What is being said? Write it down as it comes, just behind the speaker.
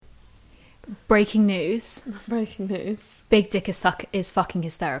Breaking news. Breaking news. Big Dick is fucking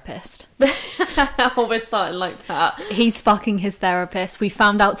his therapist. Oh, we're starting like that. He's fucking his therapist. We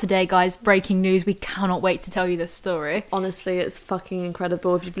found out today, guys. Breaking news. We cannot wait to tell you this story. Honestly, it's fucking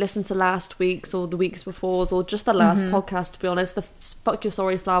incredible. If you've listened to last week's or the week's before's or just the last podcast, to be honest, the Fuck Your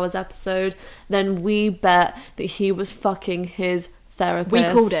Sorry Flowers episode, then we bet that he was fucking his therapist. We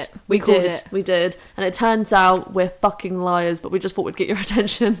called it. We did. And it turns out we're fucking liars, but we just thought we'd get your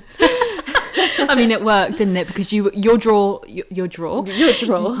attention. I mean, it worked, didn't it? Because your jaw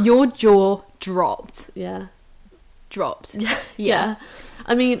dropped. Yeah. Dropped. Yeah.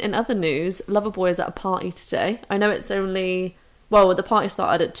 I mean, in other news, Loverboy is at a party today. I know it's only... Well, the party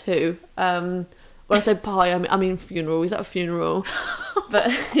started at 2. When I say party, I mean funeral. He's at a funeral.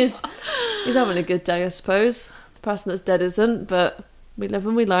 But he's having a good day, I suppose. The person that's dead isn't, but we live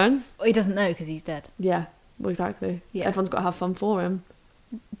and we learn. Well, he doesn't know because he's dead. Yeah, well, exactly. Yeah. Everyone's got to have fun for him.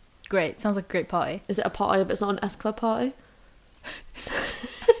 Great. Sounds like a great party. Is it a party if it's not an S-Club party?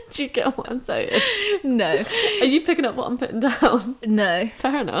 Do you get what I'm saying? No. Are you picking up what I'm putting down? No.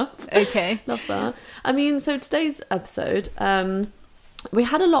 Fair enough. Okay. Love that. I mean, so today's episode, we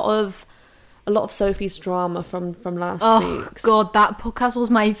had a lot of Sophie's drama from last week's. God, that podcast was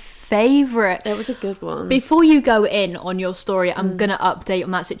my favourite. It was a good one. Before you go in on your story, I'm going to update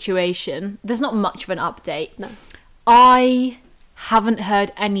on that situation. There's not much of an update. No. I haven't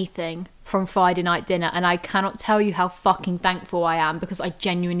heard anything from Friday night dinner, and I cannot tell you how fucking thankful I am, because I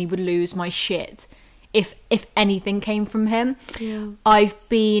genuinely would lose my shit if anything came from him. Yeah. I've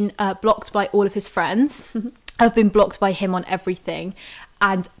been blocked by all of his friends. I've been blocked by him on everything,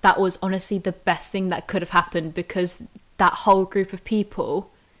 and that was honestly the best thing that could have happened, because that whole group of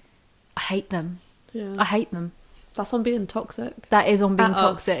people, I hate them. Yeah. I hate them. That's on being toxic. That is on being At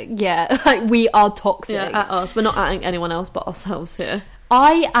toxic. us. Yeah, like we are toxic. Yeah, at us. We're not atting anyone else but ourselves here.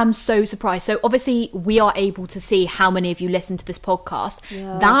 I am so surprised. So obviously we are able to see how many of you listen to this podcast.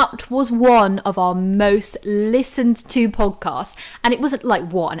 Yeah. That was one of our most listened to podcasts, and it was like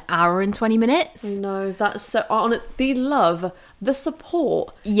what, an hour and 20 minutes? No, that's so on it. The love, the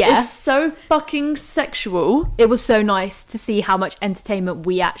support, Yeah. is so fucking sexual. It was so nice to see how much entertainment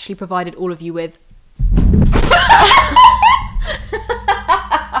we actually provided all of you with.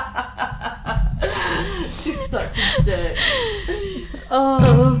 She's such a dick.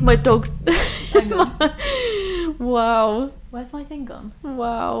 Oh, my dog. Wow. Where's my thing gone?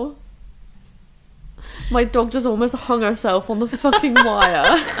 Wow. My dog just almost hung herself on the fucking wire.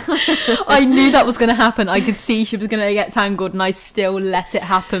 I knew that was going to happen. I could see she was going to get tangled, and I still let it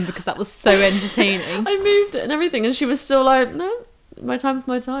happen because that was so entertaining. I moved it and everything, and she was still like, no, my time's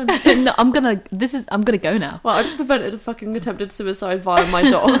my time. No, I'm gonna go now. Well, I just prevented a fucking attempted suicide via my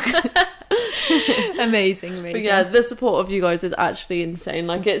dog. Amazing. But yeah, the support of you guys is actually insane.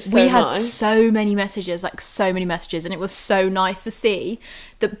 Like, it's so we had nice. so many messages, and it was so nice to see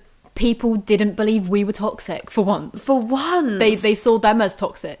that people didn't believe we were toxic for once. For once. They saw them as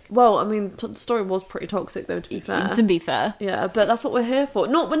toxic. Well, I mean, the story was pretty toxic, though, to be fair. To be fair. Yeah, but that's what we're here for.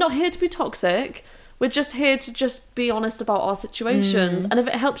 We're not here to be toxic. We're just here to just be honest about our situations. And if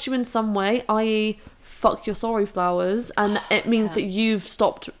it helps you in some way, i.e. fuck your sorry flowers, and it means that you've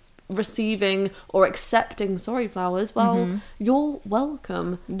stopped receiving or accepting sorry flowers, well, you're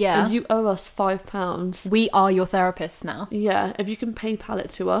welcome. Yeah. And you owe us £5. We are your therapists now. Yeah, if you can PayPal it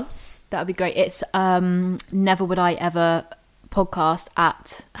to us. That would be great. It's Never Would I Ever podcast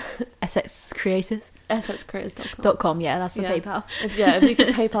at SXCreators.com. SXCreators.com. Yeah, that's the PayPal. If you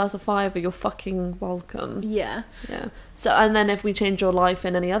can PayPal us a £5, you're fucking welcome. Yeah. Yeah. So, and then if we change your life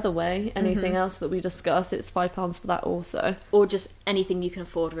in any other way, anything else that we discuss, it's £5 for that also. Or just anything you can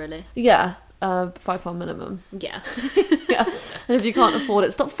afford, really. Yeah. £5 minimum. Yeah. Yeah. And if you can't afford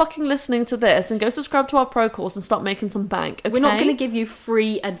it, stop fucking listening to this and go subscribe to our pro course and start making some bank. Okay? We're not going to give you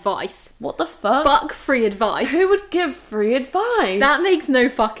free advice. What the fuck? Fuck free advice. Who would give free advice? That makes no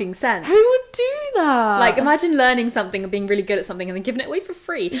fucking sense. Who would do that? Like, imagine learning something and being really good at something and then giving it away for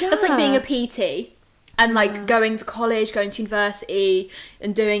free. Yeah. That's like being a PT and like going to college, going to university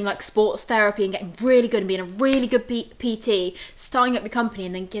and doing like sports therapy and getting really good and being a really good PT, starting up your company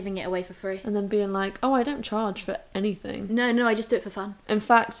and then giving it away for free. And then being like, oh, I don't charge for anything. No, I just do it for fun. In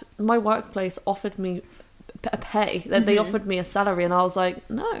fact, my workplace offered me a pay. They offered me a salary and I was like,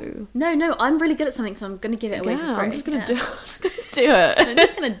 no. No, I'm really good at something, so I'm going to give it away for free. I'm just going to do it. I'm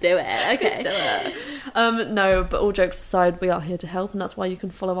just going to do it. Okay. Do it. No, but all jokes aside, we are here to help, and that's why you can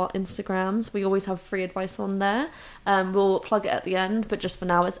follow our Instagrams. We always have free advice on there. We'll plug it at the end, but just for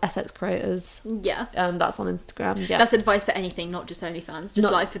now, it's SX Creators. Yeah. That's on Instagram. Yeah, That's advice for anything, not just OnlyFans.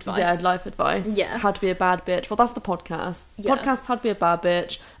 Just life advice. Yeah, life advice. Yeah. How to be a bad bitch. Well, that's the podcast. Yeah. Podcast, how to be a bad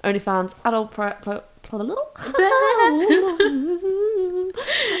bitch. OnlyFans, adult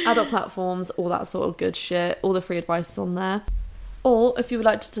platforms, all that sort of good shit. All the free advice is on there. Or if you would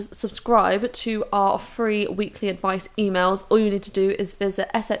like to subscribe to our free weekly advice emails, all you need to do is visit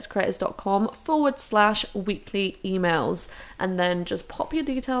sxcreators.com/weekly emails, and then just pop your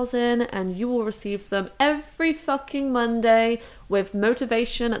details in and you will receive them every fucking Monday with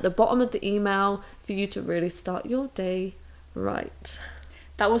motivation at the bottom of the email for you to really start your day right.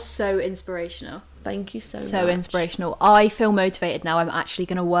 That was so inspirational. Thank you so much. So inspirational. I feel motivated now. I'm actually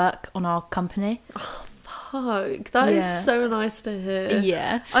going to work on our company. Fuck, that Yeah. is so nice to hear.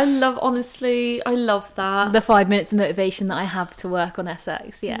 Yeah. Honestly, I love that. The 5 minutes of motivation that I have to work on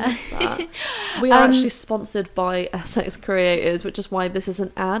SX, yeah. We are actually sponsored by SX Creators, which is why this is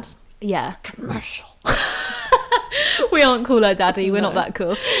an ad. Yeah. Commercial. We aren't cool like Daddy. We're not No. that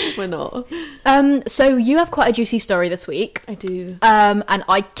cool. We're not. So you have quite a juicy story this week. I do. And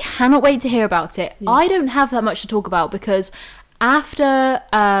I cannot wait to hear about it. Yes. I don't have that much to talk about because after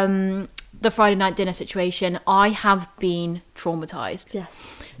the Friday night dinner situation, I have been traumatized. Yes.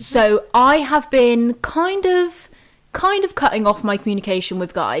 So I have been kind of cutting off my communication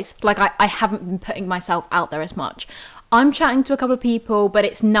with guys. Like I haven't been putting myself out there as much. I'm chatting to a couple of people, but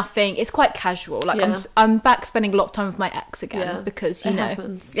it's nothing. It's quite casual. Like Yeah. I'm back spending a lot of time with my ex again Yeah. because It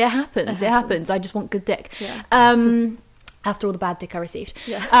happens. it happens. I just want good dick. Yeah. After all the bad dick I received.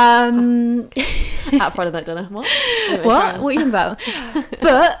 Yeah. Um, At Friday night dinner. What? Anyway, what? carry on. What are you about?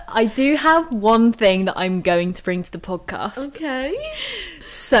 But I do have one thing that I'm going to bring to the podcast. Okay.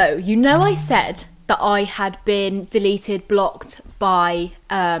 So, I said that I had been deleted, blocked by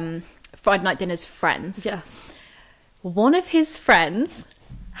Friday Night Dinner's friends. Yes. One of his friends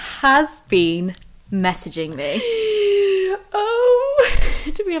has been messaging me. Oh.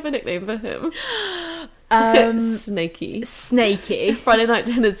 Do we have a nickname for him? Snaky. Snaky. Friday night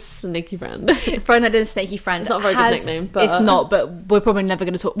dinner's snaky friend. Friday Night Dinner's snaky friend. It's not a very good nickname, but... It's not, but we're probably never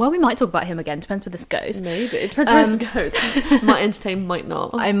going to talk... Well, we might talk about him again. Depends where this goes. Maybe. It depends where this goes. Might entertain, might not.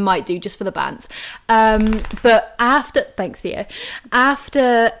 I might do just for the bands. But after... Thanks, Theo.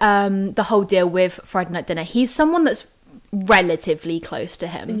 After the whole deal with Friday Night Dinner, he's someone that's relatively close to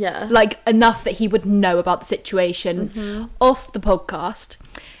him. Yeah. Like, enough that he would know about the situation off the podcast.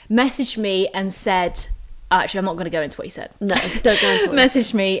 Messaged me and said... Actually, I'm not going to go into what he said. No, don't go into it.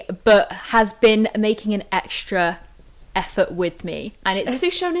 Messaged me, but has been making an extra effort with me. And Has he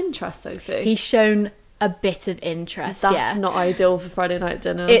shown interest, Sophie? he's shown a bit of interest, That's yeah. not ideal for Friday night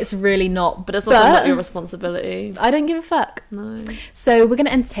dinner. It's really not. But it's also not your responsibility. I don't give a fuck. No. So we're going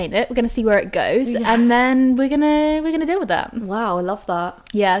to entertain it. We're going to see where it goes. Yeah. And then we're gonna deal with that. Wow, I love that.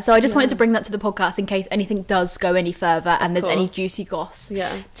 Yeah, so I just wanted Yeah. to bring that to the podcast in case anything does go any further and there's any course. juicy goss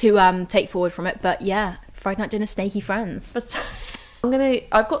Yeah. to take forward from it. But yeah, Friday Night Dinner snaky friends. But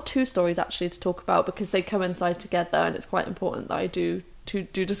I've got two stories actually to talk about because they coincide together and it's quite important that I do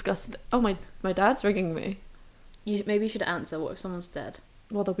discuss. Oh, my dad's ringing me. Maybe you should answer. What if someone's dead?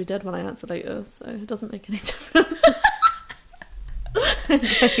 Well, they'll be dead when I answer later, so it doesn't make any difference.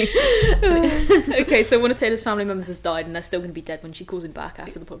 Okay, so one of Taylor's family members has died and they're still going to be dead when she calls him back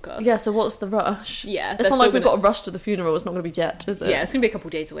after the podcast. Yeah, so what's the rush? Yeah. It's not like we've got to rush to the funeral. It's not going to be yet, is it? Yeah, it's going to be a couple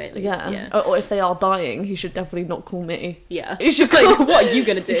of days away at least. Yeah. Or if they are dying, he should definitely not call me. Yeah. He should Like, call... what are you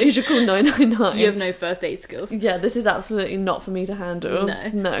going to He do? should call 999. You have no first aid skills. Yeah, this is absolutely not for me to handle.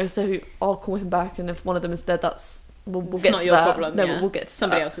 No. So I'll call him back, and if one of them is dead, that's we'll It's get not to your that. problem. No, yeah. we'll get to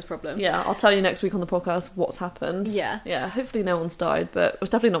somebody that. else's problem. Yeah, I'll tell you next week on the podcast what's happened. Yeah. Yeah, hopefully no one's died, but it was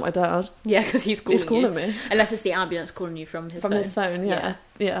definitely not my dad. Yeah, because he's calling calling me. Unless it's the ambulance calling you from his phone. His phone, yeah.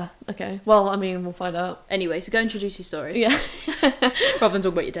 Yeah, okay. Well, I mean, we'll find out. Anyway, so go introduce your stories. Yeah. Rather than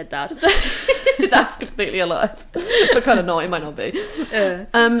talk about your dead dad. That's completely alive. But kind of not, it might not be.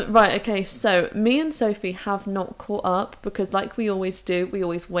 Right, okay, so me and Sophie have not caught up because like we always do, we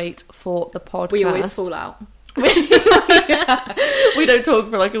always wait for the podcast. We always fall out. We don't talk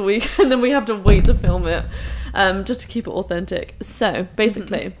for like a week and then we have to wait to film it just to keep it authentic. So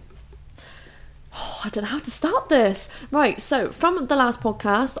basically I don't know how to start this. Right, so from the last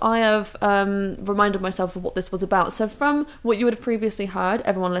podcast I have reminded myself of what this was about. So from what you would have previously heard,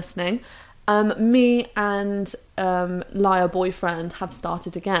 everyone listening, me and Liar Boyfriend have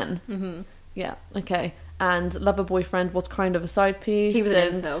started again. Yeah, okay. And Lover Boyfriend was kind of a side piece. He was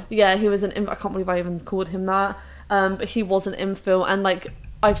an infill. Yeah, he was an I can't believe I even called him that. But he was an infill, and like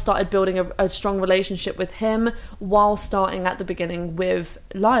I've started building a strong relationship with him while starting at the beginning with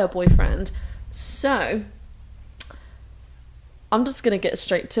Liar Boyfriend. So I'm just gonna get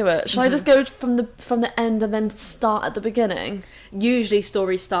straight to it. Shall I just go from the end and then start at the beginning? Usually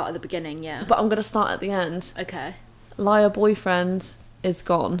stories start at the beginning, yeah. But I'm gonna start at the end. Okay. Liar Boyfriend is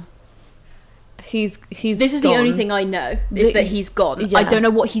gone. He's This is gone. the only thing I know, is that he's gone. Yeah. I don't know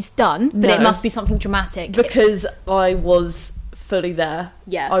what he's done, but No. it must be something dramatic. Because I was fully there.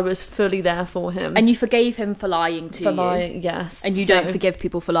 Yeah. I was fully there for him. And you forgave him for lying to for you. lying, yes. And you So- don't forgive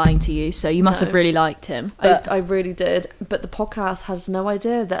people for lying to you, so you must No. have really liked him. But I really did. But the podcast has no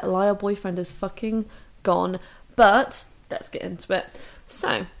idea that Liar Boyfriend is fucking gone. But let's get into it.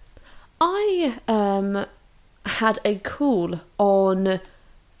 So, I had a call on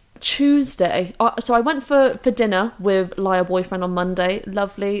Tuesday. So I went for dinner with Liar Boyfriend on Monday.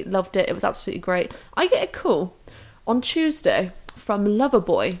 Lovely, loved it. It was absolutely great. I get a call on Tuesday from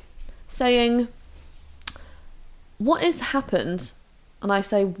Loverboy saying, "What has happened?" And I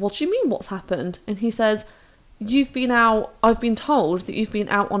say, "What do you mean what's happened?" And he says, "You've been out, I've been told that you've been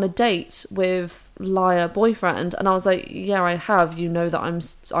out on a date with Liar Boyfriend." And I was like, "Yeah, I have. You know that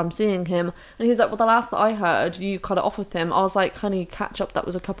I'm seeing him." And he's like, "Well, the last that I heard, you cut it off with him." I was like, "Honey, catch up, that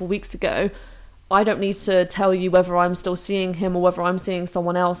was a couple weeks ago. I don't need to tell you whether I'm still seeing him or whether I'm seeing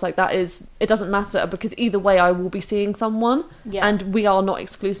someone else. Like, it doesn't matter, because either way I will be seeing someone. Yeah. And we are not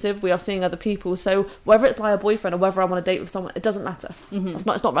exclusive. We are seeing other people. So whether it's Liar Boyfriend or whether I'm on a date with someone, it doesn't matter. It's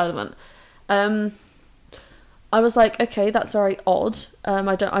not relevant." I was like, "Okay, that's very odd.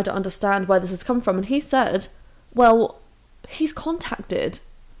 I don't understand where this has come from." And he said, "Well, he's contacted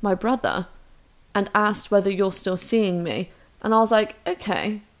my brother and asked whether you're still seeing me." And I was like,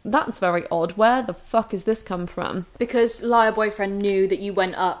 "Okay, that's very odd. Where the fuck has this come from?" Because Liar Boyfriend knew that you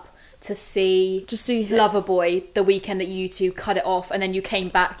went up to see him. Loverboy the weekend that you two cut it off, and then you came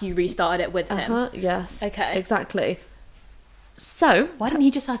back, you restarted it with him. Yes. Okay. Exactly. So, Why didn't he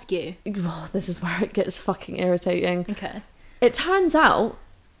just ask you? oh, this is where it gets fucking irritating. Okay. It turns out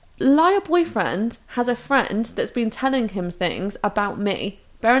Liar Boyfriend has a friend that's been telling him things about me.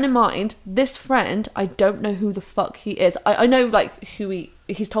 Bearing in mind, this friend, I don't know who the fuck he is. I know, like,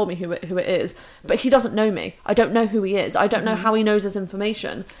 he's told me who it is, but he doesn't know me. I don't know who he is. I don't know how he knows this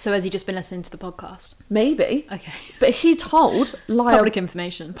information. So has he just been listening to the podcast? Maybe. Okay. But he told Liar... Public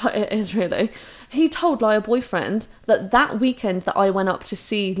information. But it is really. He told Liar Boyfriend that weekend that I went up to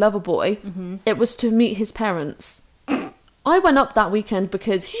see Loverboy, it was to meet his parents. I went up that weekend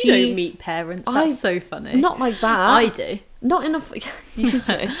because You don't meet parents. That's so funny. Not like that. I do. Not enough. You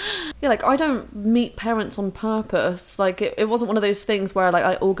do. Yeah, like, I don't meet parents on purpose. Like, it wasn't one of those things where, like,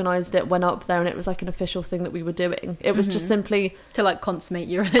 I organised it, went up there, and it was like an official thing that we were doing. It was just simply To, like, consummate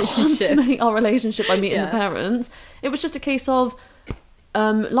your relationship. consummate our relationship by meeting Yeah. the parents. It was just a case of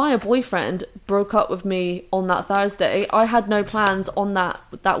Liar Boyfriend broke up with me on that Thursday. I had no plans on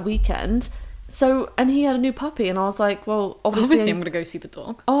that weekend. So, and he had a new puppy, and I was like, well, obviously I'm going to go see the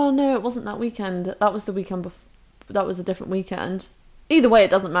dog. Oh no, it wasn't that weekend. That was the weekend before. That was a different weekend. Either way, it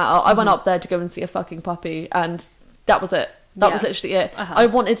doesn't matter. I went up there to go and see a fucking puppy, and that was it. That was literally it.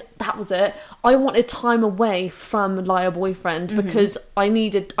 That was it. I wanted time away from Liar Boyfriend because I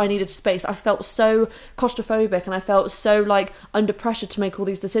needed space. I felt so claustrophobic, and I felt so, like, under pressure to make all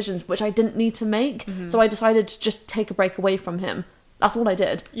these decisions, which I didn't need to make. So I decided to just take a break away from him. That's all I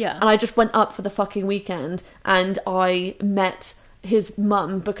did. Yeah. And I just went up for the fucking weekend, and I met his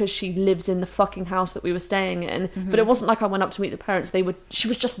mum because she lives in the fucking house that we were staying in. But it wasn't like I went up to meet the parents. She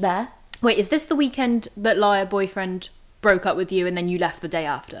was just there. Wait, is this the weekend that Liar Boyfriend broke up with you and then you left the day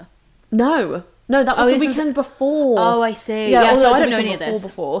after? No, that was the weekend before. Oh, I see. Yeah, so I don't know any of this.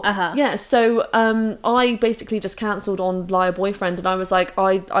 Before. Uh-huh. Yeah, so I basically just cancelled on Liar Boyfriend, and I was like,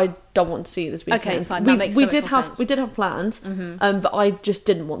 I don't want to see you this weekend. Okay, fine. That makes so much more sense. We did have plans, but I just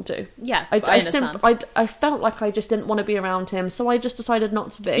didn't want to. Yeah, I understand. I felt like I just didn't want to be around him, so I just decided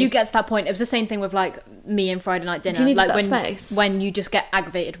not to be. You get to that point. It was the same thing with, like, me and Friday Night Dinner. You needed like that space. when you just get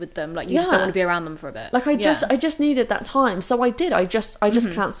aggravated with them, like, you just don't want to be around them for a bit. Like, I just needed that time, so I did. I just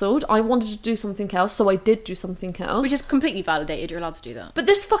cancelled. I wanted to do something else, so I did do something else. Which is completely validated. You're allowed to do that. But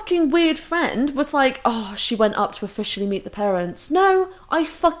this fucking weird friend was like, oh, she went up to officially meet the parents. No, I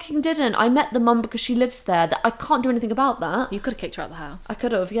fucking didn't. I met the mum because she lives there. That I can't do anything about that. You could have kicked her out of the house. I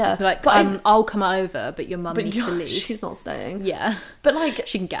could have, yeah. Like, but I'll come over, but your mum needs to leave. She's not staying. Yeah. But, like,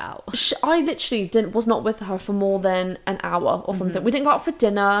 she can get out. I literally was not with her for more than an hour or something. We didn't go out for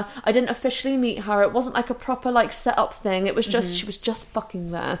dinner. I didn't officially meet her. It wasn't like a proper, like, set up thing. It was just she was just fucking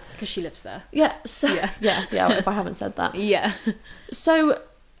there Because she lives there. yeah. So yeah. If I haven't said that. Yeah. So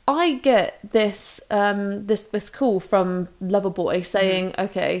I get this this call from Loverboy saying,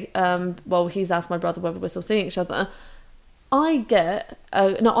 okay, well, he's asked my brother whether we're still seeing each other. I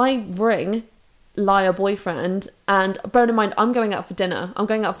ring liar boyfriend, and bearing in mind, I'm going out for dinner. I'm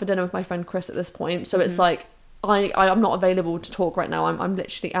going out for dinner with my friend Chris at this point, so it's like I'm not available to talk right now. I'm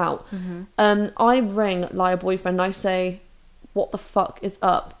literally out. I ring liar boyfriend and I say, what the fuck is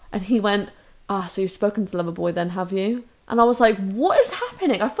up? And he went, so you've spoken to Loverboy then, have you? And I was like, what is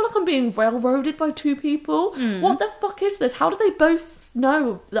happening? I feel like I'm being railroaded by two people. What the fuck is this? How do they both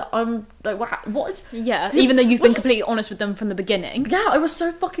know that I'm like, what? Yeah, even though you've been completely honest with them from the beginning. Yeah, I was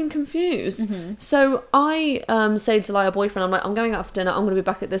so fucking confused. So I say to liar boyfriend, I'm like, I'm going out for dinner. I'm going to be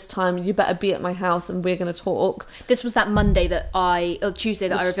back at this time. You better be at my house and we're going to talk. This was that Tuesday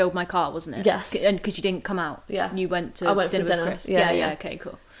that I revealed my car, wasn't it? Yes. And because you didn't come out. Yeah. You went to I went dinner for dinner with Chris. Yeah. Okay,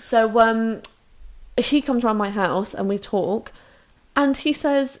 cool. So he comes around my house and we talk, and he's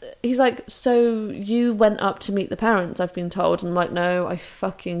like, so you went up to meet the parents, I've been told. And I'm like, no, I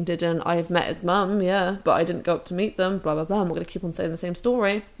fucking didn't. I've met his mum, yeah, but I didn't go up to meet them, blah blah blah. I'm not going to keep on saying the same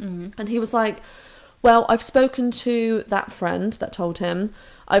story. And he was like, well, I've spoken to that friend that told him,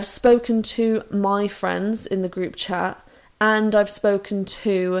 I've spoken to my friends in the group chat, and I've spoken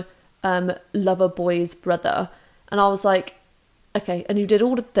to Loverboy's brother. And I was like, okay, and you did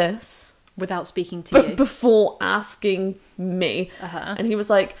all of this without speaking to you before asking me. And he was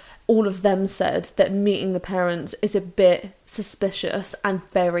like, all of them said that meeting the parents is a bit suspicious and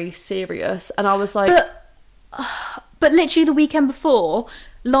very serious. And I was like, but literally the weekend before,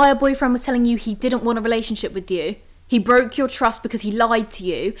 liar boyfriend was telling you he didn't want a relationship with you. He broke your trust because he lied to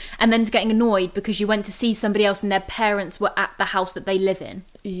you, and then's getting annoyed because you went to see somebody else and their parents were at the house that they live in.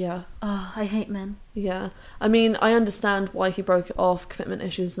 Yeah. Oh, I hate men. Yeah. I mean, I understand why he broke it off, commitment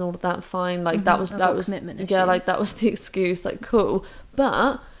issues and all of that, fine. Like, that was commitment issues. Yeah, like, that was the excuse, like, cool.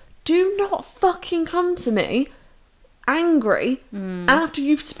 But do not fucking come to me angry after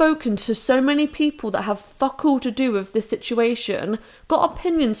you've spoken to so many people that have fuck all to do with this situation, got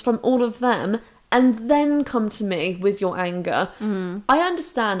opinions from all of them, and then come to me with your anger. I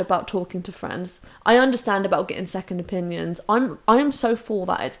understand about talking to friends. I understand about getting second opinions. I am so for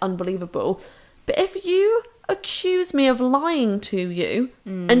that. It's unbelievable. But if you accuse me of lying to you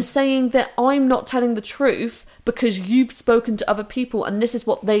and saying that I'm not telling the truth because you've spoken to other people and this is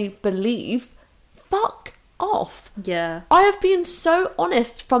what they believe, fuck off. Yeah. I have been so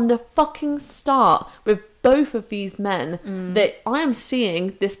honest from the fucking start with both of these men that I am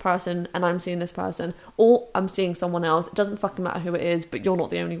seeing this person and I'm seeing this person, or I'm seeing someone else. It doesn't fucking matter who it is, but you're not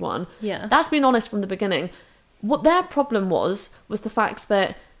the only one. Yeah. That's been honest from the beginning. What their problem was the fact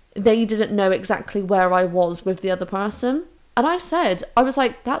that they didn't know exactly where I was with the other person. And I was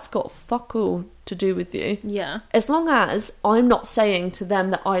like, that's got fuck all to do with you. Yeah. As long as I'm not saying to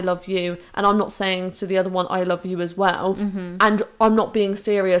them that I love you, and I'm not saying to the other one I love you as well, and I'm not being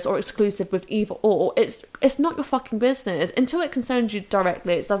serious or exclusive with either or, it's not your fucking business. Until it concerns you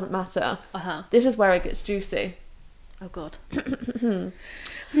directly, it doesn't matter. This is where it gets juicy. Oh God.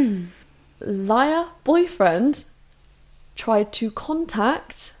 Liar boyfriend tried to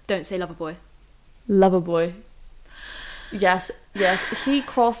contact... Don't say Loverboy. Loverboy. Yes, he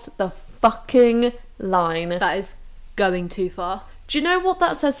crossed the fucking line. That is going too far. Do you know what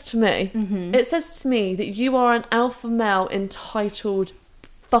that says to me? It says to me that you are an alpha male entitled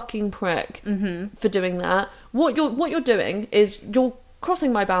fucking prick for doing that. What you're doing is you're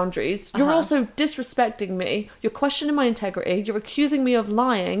crossing my boundaries. You're also disrespecting me. You're questioning my integrity. You're accusing me of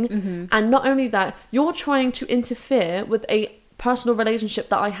lying. And not only that, you're trying to interfere with a personal relationship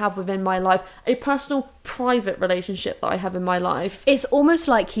that I have within my life, a personal private relationship that I have in my life. It's almost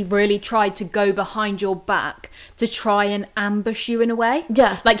like he really tried to go behind your back to try and ambush you in a way.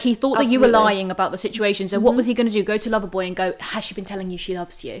 Yeah. Like he thought that you were lying about the situation. So Mm-hmm. what was he going to do? Go to Loverboy and go, has she been telling you she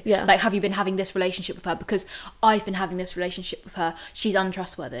loves you? Yeah. Like, have you been having this relationship with her? Because I've been having this relationship with her. She's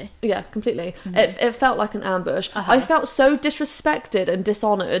untrustworthy. Yeah, completely. It felt like an ambush. I felt so disrespected and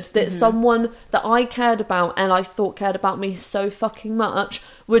dishonoured that someone that I cared about and I thought cared about me so fucking much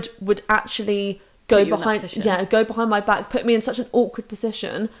would actually go behind my back, put me in such an awkward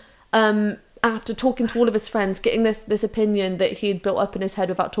position. After talking to all of his friends, getting this opinion that he'd built up in his head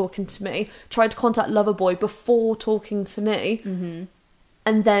without talking to me, tried to contact Loverboy before talking to me,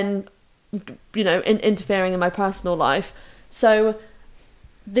 and then, interfering in my personal life. So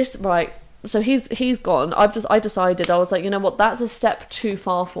so he's gone. I decided, I was like, you know what, that's a step too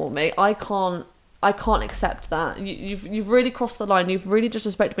far for me. I can't I can't accept that. You've really crossed the line. You've really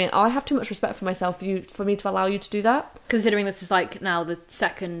disrespected me, and I have too much respect for myself for me to allow you to do that. Considering this is like now the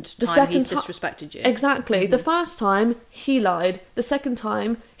second time he's disrespected you. Exactly. The first time he lied. The second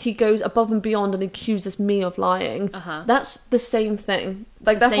time he goes above and beyond and accuses me of lying. That's the same thing.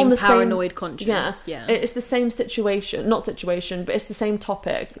 Like that's same on the paranoid conscience. Yeah. It's the same situation, not situation, but it's the same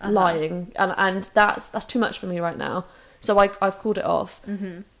topic, lying, and that's too much for me right now. So I've called it off.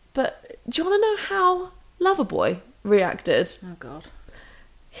 But do you want to know how Loverboy reacted? Oh God.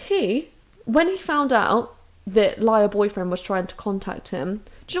 When he found out that Liar Boyfriend was trying to contact him,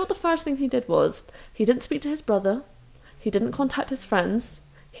 do you know what the first thing he did was? He didn't speak to his brother. He didn't contact his friends.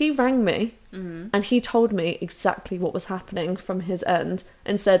 He rang me and he told me exactly what was happening from his end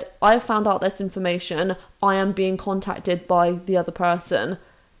and said, I have found out this information. I am being contacted by the other person.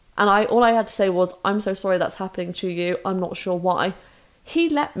 And all I had to say was, I'm so sorry that's happening to you. I'm not sure why. He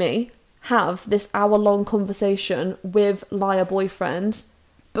let me have this hour-long conversation with Liar Boyfriend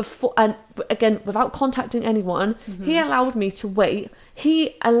before, and again, without contacting anyone. He allowed me to wait.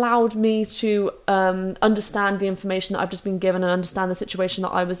 He allowed me to understand the information that I've just been given and understand the situation that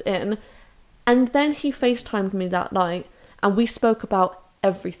I was in. And then he FaceTimed me that night and we spoke about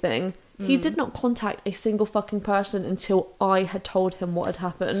everything. He did not contact a single fucking person until I had told him what had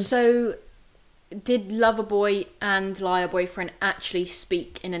happened. So, did Loverboy and Liar Boyfriend actually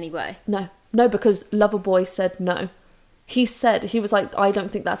speak in any way? No, because Loverboy said no. He said, he was like, I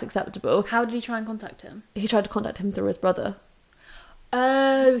don't think that's acceptable. How did he try and contact him? He tried to contact him through his brother.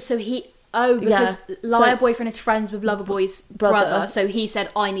 Because Liar Boyfriend is friends with Loverboy's brother, so he said,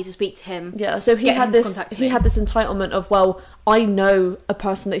 I need to speak to him. Yeah, so he had this entitlement of, well, I know a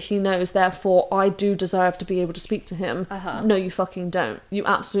person that he knows, therefore I do deserve to be able to speak to him. No, you fucking don't. You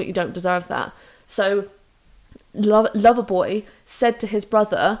absolutely don't deserve that. So Loverboy said to his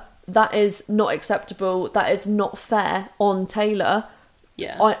brother, that is not acceptable, that is not fair on Taylor.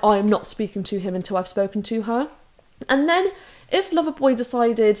 Yeah. I am not speaking to him until I've spoken to her. And then if Loverboy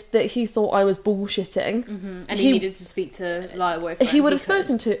decided that he thought I was bullshitting, and he needed to speak to Liar Boyfriend, he would have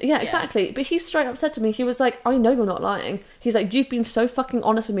spoken to. Yeah, exactly. But he straight up said to me, he was like, I know you're not lying. He's like, you've been so fucking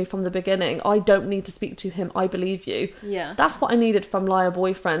honest with me from the beginning. I don't need to speak to him. I believe you. Yeah. That's what I needed from Liar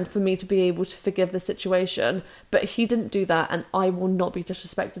Boyfriend for me to be able to forgive the situation. But he didn't do that, and I will not be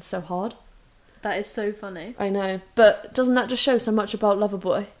disrespected so hard. That is so funny. I know. But doesn't that just show so much about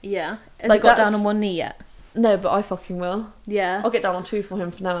Loverboy? Yeah. Has he got down on one knee yet? No, but I fucking will. Yeah. I'll get down on 2 for him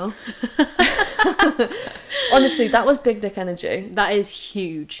for now. Honestly, that was big dick energy. That is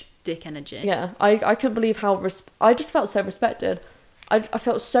huge dick energy. Yeah, I couldn't believe how... I just felt so respected. I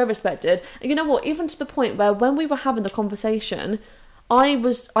felt so respected. And you know what? Even to the point where when we were having the conversation, I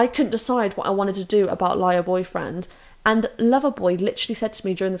couldn't decide what I wanted to do about Liar Boyfriend. And Loverboy literally said to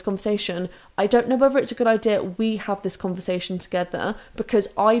me during this conversation, I don't know whether it's a good idea we have this conversation together because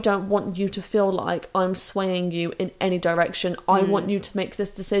I don't want you to feel like I'm swaying you in any direction. I want you to make this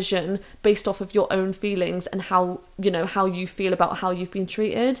decision based off of your own feelings and how you feel about how you've been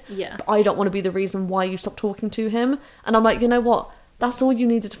treated. Yeah. But I don't want to be the reason why you stop talking to him. And I'm like, you know what? That's all you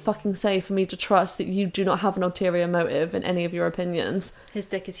needed to fucking say for me to trust that you do not have an ulterior motive in any of your opinions. His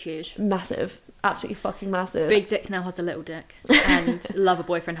dick is huge. Massive. Absolutely fucking massive. Big dick now has a little dick. And Lover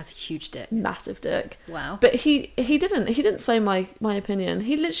Boyfriend has a huge dick. Massive dick. Wow. But he didn't sway my opinion.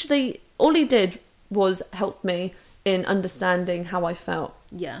 He literally, all he did was help me in understanding how I felt.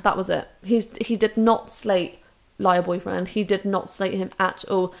 Yeah. That was it. He did not slate Liar Boyfriend. He did not slate him at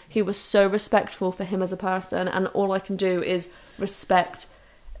all. He was so respectful for him as a person, and all I can do is respect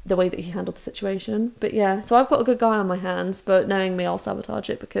the way that he handled the situation. But yeah, so I've got a good guy on my hands, but knowing me, I'll sabotage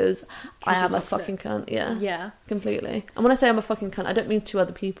it because I am a fucking cunt. Yeah, completely. And when I say I'm a fucking cunt, I don't mean to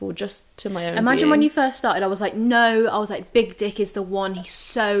other people, just to my own Imagine being. when you first started, I was like, Big Dick is the one, he's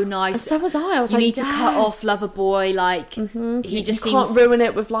so nice. And so was I. You need to cut off Lover Boy, like, he just can't ruin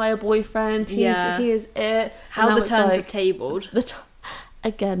it with Liar Boyfriend. He is it. How the turns have tabled.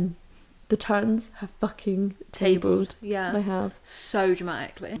 Again, the turns have fucking tabled. Yeah. They have. So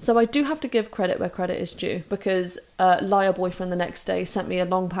dramatically. So I do have to give credit where credit is due, because Liar Boyfriend the next day sent me a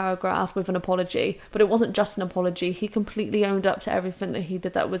long paragraph with an apology, but it wasn't just an apology. He completely owned up to everything that he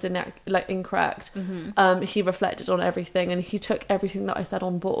did that was incorrect. He reflected on everything and he took everything that I said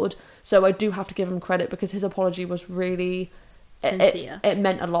on board. So I do have to give him credit because his apology was really... sincere. It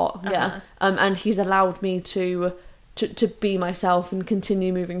meant a lot, yeah. And he's allowed me to be myself and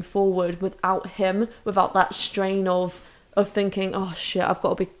continue moving forward without him, without that strain of thinking, oh shit, I've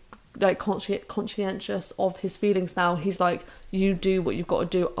got to be like conscientious of his feelings now. He's like, you do what you've got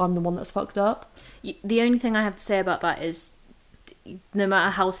to do, I'm the one that's fucked up. The only thing I have to say about that is no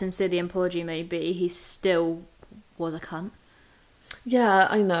matter how sincere the apology may be, he still was a cunt. Yeah,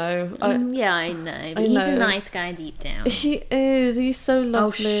 I know. Yeah, I know. But I he's know. a nice guy deep down. He is. He's so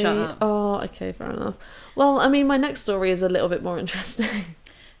lovely. shut up. Oh, okay, fair enough. Well, I mean, my next story is a little bit more interesting.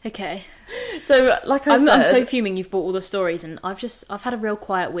 Okay. So, like I I'm said... so fuming you've brought all the stories, and I've had a real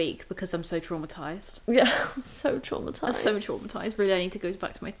quiet week because I'm so traumatised. Yeah, I'm so traumatised. I'm so traumatised. Really, I need to go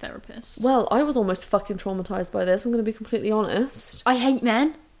back to my therapist. Well, I was almost fucking traumatised by this, I'm going to be completely honest. I hate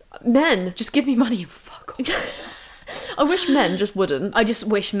men. Men. Just give me money and fuck off. I wish men just wouldn't. I just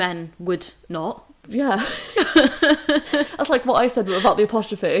wish men would not. Yeah. That's like what I said about the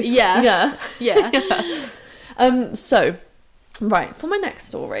apostrophe. Yeah. Yeah. Yeah. So, right, for my next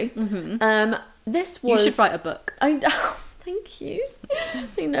story, this was... You should write a book. Thank you.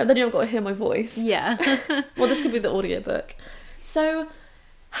 I know, then you haven't got to hear my voice. Yeah. Well, this could be the audiobook. So,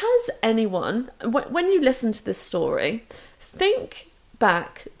 has anyone, when you listen to this story, think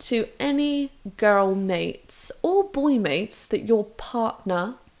back to any girl mates or boy mates that your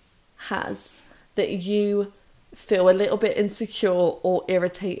partner has that you feel a little bit insecure or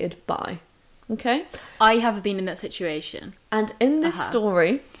irritated by. Okay? I have been in that situation. And in this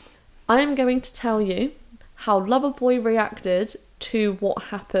story, I am going to tell you how Loverboy reacted to what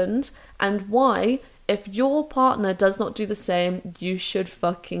happened and why, if your partner does not do the same, you should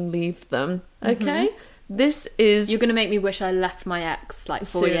fucking leave them. Okay? This is... You're going to make me wish I left my ex like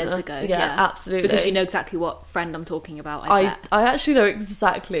 4 years ago. Yeah, absolutely. Because you know exactly what friend I'm talking about, I bet. I actually know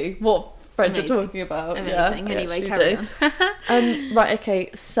exactly what friend you're talking about. Amazing. Yeah, anyway, carry on. Right, okay,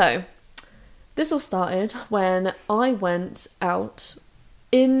 so this all started when I went out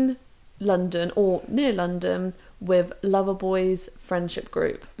in London or near London with Loverboy's friendship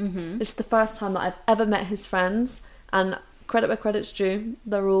group. This is the first time that I've ever met his friends, and credit where credit's due,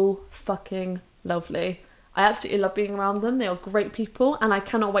 they're all fucking lovely. I absolutely love being around them. They are great people, and I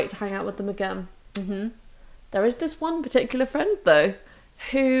cannot wait to hang out with them again. There is this one particular friend though,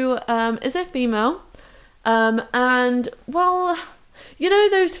 who is a female, and well, you know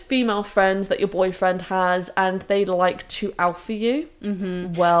those female friends that your boyfriend has, and they like to alpha you.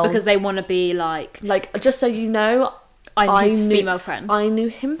 Well, because they want to be like just so you know, I'm his female friend. I knew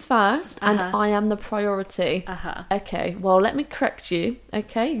him first, and I am the priority. Okay, well, let me correct you.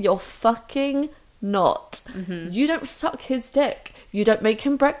 Okay, you're fucking not. You don't suck his dick. You don't make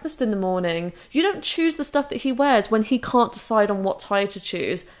him breakfast in the morning. You don't choose the stuff that he wears when he can't decide on what tie to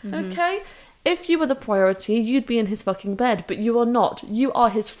choose. Okay? If you were the priority, you'd be in his fucking bed, but you are not. You are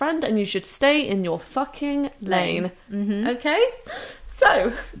his friend, and you should stay in your fucking lane. Okay?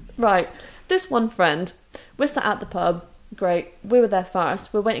 So, right, this one friend, we're sat at the pub. Great. We were there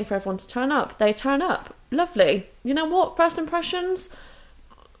first. We're waiting for everyone to turn up. They turn up. Lovely. You know what? First impressions?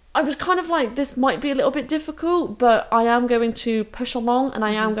 I was kind of like, this might be a little bit difficult, but I am going to push along, and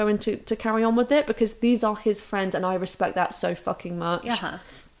I am going to carry on with it because these are his friends, and I respect that so fucking much.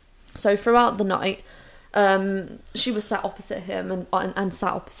 So throughout the night, she was sat opposite him and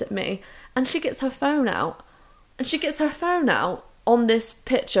sat opposite me, and she gets her phone out. And she gets her phone out on this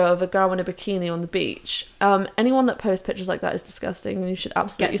picture of a girl in a bikini on the beach. Anyone that posts pictures like that is disgusting, and you should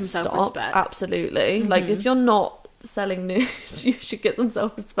absolutely Get some stop. self-respect. Absolutely. Like, if you're not selling nudes, you should get some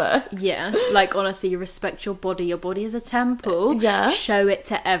self-respect. Yeah, like honestly, respect your body. Your body is a temple. Yeah. Show it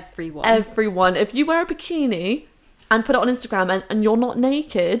to everyone. Everyone. If you wear a bikini and put it on Instagram and you're not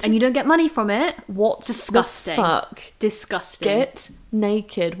naked... and you don't get money from it, what disgusting. the fuck? Disgusting. Get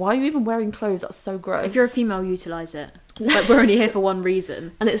naked. Why are you even wearing clothes? That's so gross. If you're a female, utilise it. Like, we're only here for one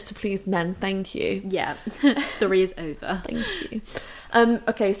reason. And it's to please men. Thank you. Yeah. Story is over. Thank you.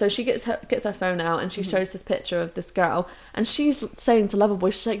 Okay, so she gets her phone out, and she shows this picture of this girl, and she's saying to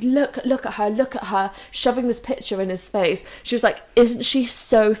Loverboy, she's like, look at her, shoving this picture in his face. She was like, isn't she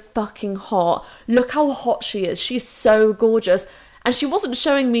so fucking hot? Look how hot she is. She's so gorgeous. And she wasn't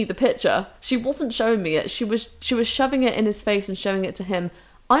showing me the picture. She wasn't showing me it. She was shoving it in his face and showing it to him.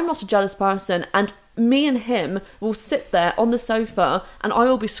 I'm not a jealous person, and me and him will sit there on the sofa, and I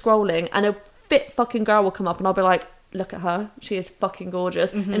will be scrolling, and a fit fucking girl will come up, and I'll be like, look at her, she is fucking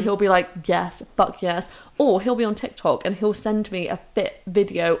gorgeous. And he'll be like, yes, fuck yes. Or he'll be on TikTok and he'll send me a fit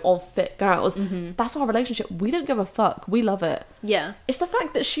video of fit girls. That's our relationship. We don't give a fuck. We love it. Yeah. It's the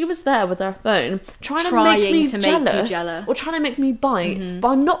fact that she was there with her phone trying to make me jealous or trying to make me bite,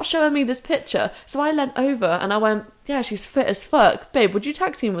 but not showing me this picture. So I leant over and I went, yeah, she's fit as fuck. Babe, would you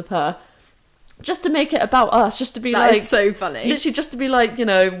tag team with her? Just to make it about us, just to be that like... is so funny. Literally just to be like, you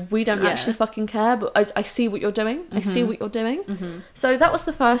know, we don't actually fucking care, but I see what you're doing. I see what you're doing. So that was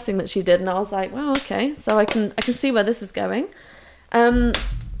the first thing that she did, and I was like, wow, okay, so I can see where this is going. Not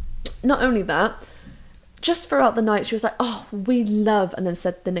only that, just throughout the night, she was like, oh, we love, and then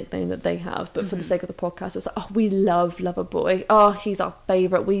said the nickname that they have, but for the sake of the podcast, it was like, oh, we love Loverboy. Oh, he's our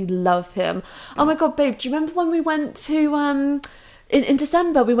favourite. We love him. Oh my God, babe, do you remember when we went to, in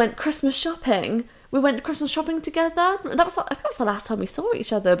December, we went Christmas shopping? We went Christmas shopping together. I think that was the last time we saw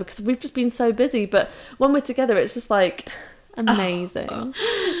each other because we've just been so busy. But when we're together, it's just like amazing.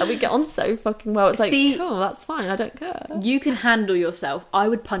 And we get on so fucking well. It's like, cool, that's fine. I don't care. You can handle yourself. I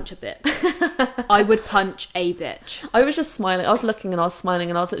would punch a bitch. I would punch a bitch. I was just smiling. I was looking and I was smiling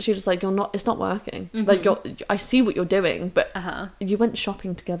and I was literally just like, it's not working. Like, I see what you're doing, but you went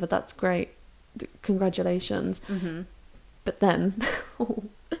shopping together. That's great. Congratulations. But then...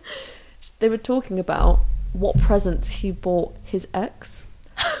 they were talking about what presents he bought his ex.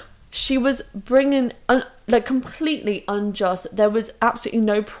 She was bringing, like, completely unjust. There was absolutely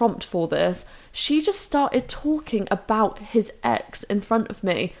no prompt for this. She just started talking about his ex in front of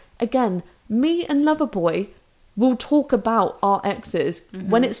me. Again, me and Loverboy will talk about our exes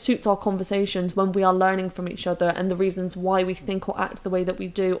when it suits our conversations, when we are learning from each other and the reasons why we think or act the way that we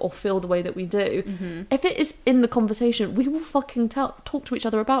do or feel the way that we do. If it is in the conversation, we will fucking talk to each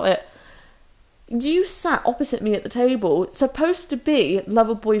other about it. You sat opposite me at the table, supposed to be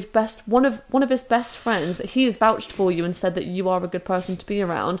Loverboy's one of his best friends, that he has vouched for you and said that you are a good person to be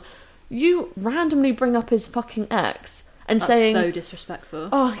around. You randomly bring up his fucking ex and saying, so disrespectful.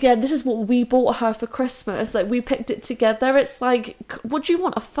 Oh yeah, this is what we bought her for Christmas. Like, we picked it together. It's like, what do you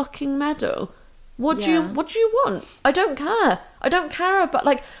want? A fucking medal? What do you want? I don't care. But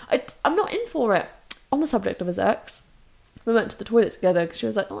like, I'm not in for it. On the subject of his ex, we went to the toilet together because she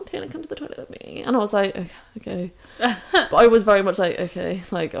was like, oh, Taylor, come to the toilet with me. And I was like, okay. But I was very much like, okay,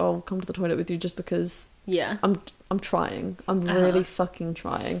 like, I'll come to the toilet with you just because I'm trying. I'm really fucking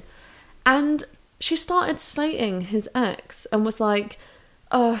trying. And she started slating his ex and was like,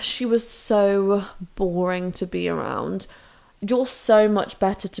 oh, she was so boring to be around. You're so much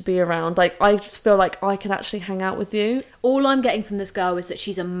better to be around. Like, I just feel like I can actually hang out with you. All I'm getting from this girl is that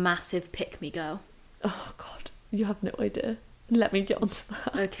she's a massive pick-me girl. Oh, God. You have no idea. Let me get onto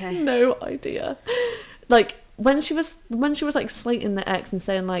that. Okay. No idea. Like, when she was like slating the ex and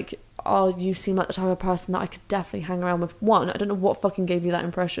saying like, oh, you seem like the type of person that I could definitely hang around with. One, I don't know what fucking gave you that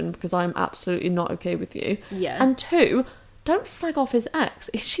impression because I'm absolutely not okay with you. Yeah. And two, don't slag off his ex.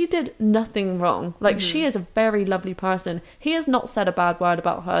 She did nothing wrong. Like, she is a very lovely person. He has not said a bad word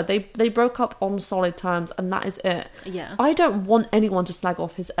about her. They broke up on solid terms and that is it. Yeah. I don't want anyone to slag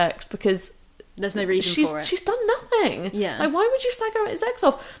off his ex because... there's no reason for it. She's done nothing. Yeah. Like, why would you slag his ex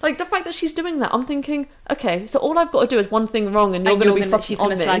off? Like, the fact that she's doing that, I'm thinking, okay, so all I've got to do is one thing wrong and you're going to be fucking on me. She's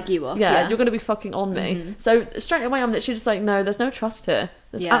going to slag you off. Yeah, you're going to be fucking on me. So straight away, I'm literally just like, no, there's no trust here.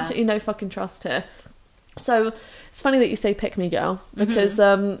 There's absolutely no fucking trust here. So it's funny that you say pick me girl because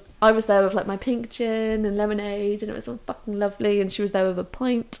I was there with like my pink gin and lemonade and it was all fucking lovely and she was there with a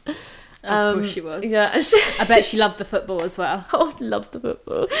pint. Of course she was. Yeah, I bet she loved the football as well. Oh, loves the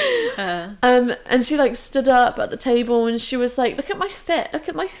football. And she like stood up at the table and she was like, look at my fit.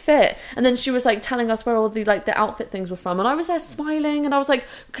 And then she was like telling us where all the like the outfit things were from. And I was there smiling and I was like,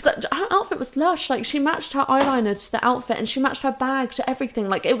 because her outfit was lush. Like, she matched her eyeliner to the outfit and she matched her bag to everything.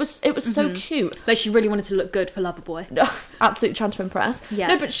 Like, it was so cute. Like, she really wanted to look good for Loverboy. Absolutely trying to impress. Yeah.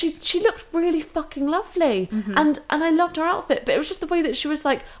 No, but she looked really fucking lovely. And I loved her outfit. But it was just the way that she was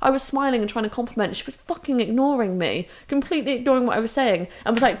like, I was smiling and trying to compliment. She was fucking ignoring me, completely ignoring what I was saying,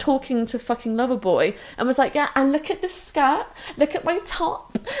 and was like talking to fucking Loverboy, and was like, yeah, and look at this skirt, look at my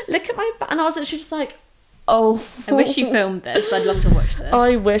top, look at my and I was actually just like, oh, I wish you filmed this. I'd love to watch this.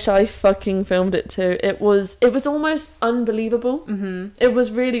 I wish I fucking filmed it too. It was almost unbelievable. It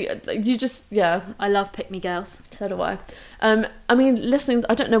was really, you just, yeah. I love pick me girls. So do I. I mean, listening,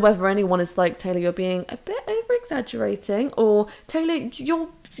 I don't know whether anyone is like, Taylor, you're being a bit over exaggerating, or Taylor, you're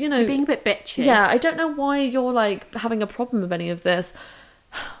being a bit bitchy. Yeah, I don't know why you're like having a problem with any of this.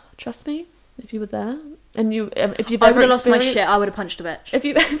 Trust me, if you were there and if you've I ever would have lost my experienced- shit. I would have punched a bitch. If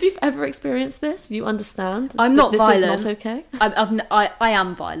you've ever experienced this, you understand. I'm not this violent. Is not okay. I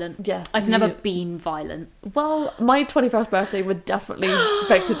am violent. Yeah, I've never been violent. Well, my 21st birthday would definitely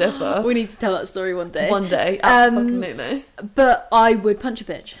beg to differ. We need to tell that story one day. One day, absolutely. But I would punch a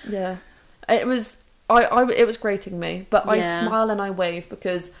bitch. Yeah, it was. It was grating me, but I smile and I wave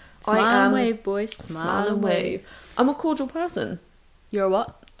because smile I am and wave, boys. Smile and wave. I'm a cordial person. You're a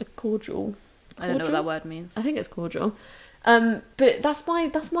what? A cordial. I don't know what that word means. I think it's cordial. But that's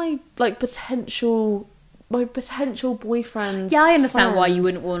my like potential boyfriend. Yeah, I understand why you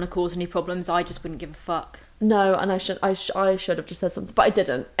wouldn't want to cause any problems. I just wouldn't give a fuck. No, and I should have just said something, but I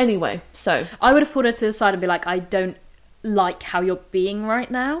didn't. Anyway, so I would have pulled her to the side and be like, I don't like how you're being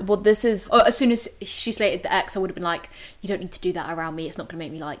right now. Well, this is... Or as soon as she slated the ex, I would have been like, you don't need to do that around me. It's not going to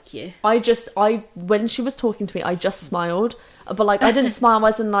make me like you. When she was talking to me, I just smiled. But, like, I didn't smile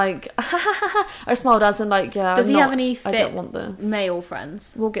as in, like, I smiled as in, like, yeah, Does he have any I don't want this. male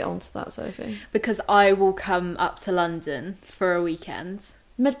friends? We'll get on to that, Sophie. Because I will come up to London for a weekend.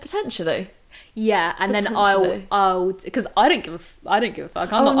 Potentially. Yeah, and then Potentially. I'll because I don't give a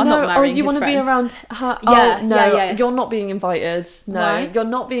fuck. I'm not no. marrying you his want to be friends. around her? Yeah, oh, no, yeah. You're not being invited. No, Why? You're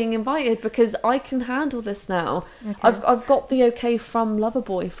not being invited because I can handle this now. Okay. I've got the okay from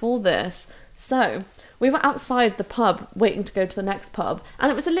Loverboy for this. So we were outside the pub waiting to go to the next pub,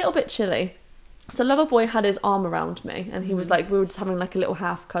 and it was a little bit chilly. So Loverboy had his arm around me, and he was like, we were just having like a little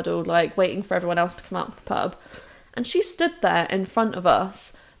half cuddle, like waiting for everyone else to come out of the pub, and she stood there in front of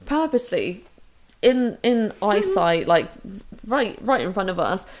us, purposely. In eyesight, like right in front of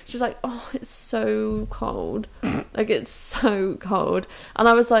us. She was like, oh, it's so cold. Like, it's so cold. And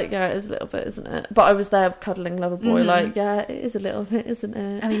I was like, yeah, it is a little bit, isn't it? But I was there cuddling Loverboy, like, yeah, it is a little bit, isn't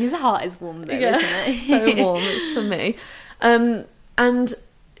it? I mean, his heart is warm though, Yeah, isn't it? so warm. It's for me. And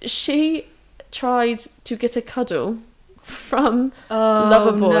she tried to get a cuddle from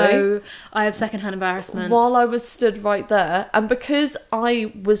Loverboy. No. I have secondhand embarrassment. While I was stood right there. And because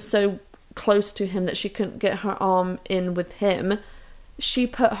I was so close to him that she couldn't get her arm in with him, she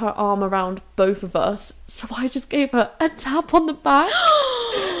put her arm around both of us, so I just gave her a tap on the back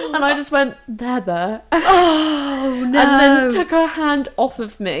and I just went, there. Oh no. And then took her hand off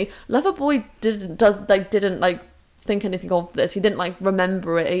of me. Loverboy didn't like think anything of this. He didn't like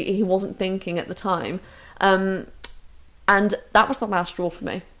remember it. He wasn't thinking at the time, and that was the last straw for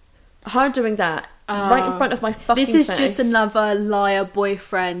me. Her doing that right in front of my fucking This is face. just another liar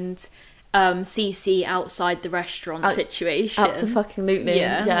boyfriend CC outside the restaurant situation. Absolutely.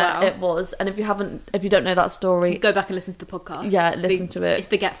 Yeah, wow. It was. And if you don't know that story, Go back and listen to the podcast. Yeah, listen to it. It's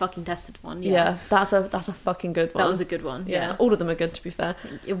the get fucking tested one. yeah, that's a fucking good one. That was a good one. yeah. Yeah. All of them are good, to be fair.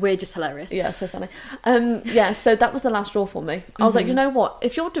 We're just hilarious. Yeah, so funny. So that was the last straw for me. I was like, you know what?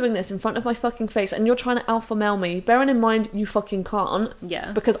 If you're doing this in front of my fucking face and you're trying to alpha male me, bearing in mind you fucking can't,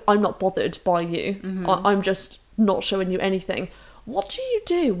 Yeah. because I'm not bothered by you. I'm just not showing you anything. What do you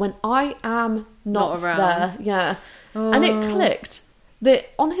do when I am not Not around. there? Yeah. And it clicked that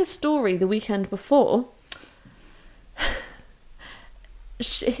on his story the weekend before,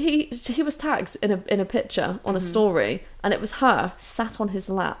 he was tagged in a picture on a story, and it was her sat on his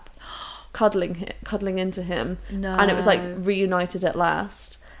lap, cuddling into him, No. and it was like reunited at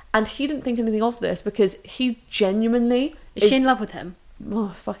last. And he didn't think anything of this because he genuinely Is she in love with him? Oh,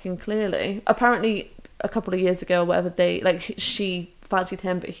 fucking clearly. Apparently, a couple of years ago or whatever, she fancied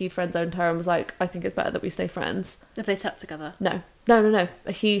him, but he friend-zoned her and was like, I think it's better that we stay friends. If they slept together? No.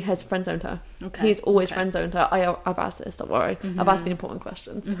 He has friend-zoned her. Okay. He's always Okay. friend-zoned her. I've asked this, don't worry. I've asked the important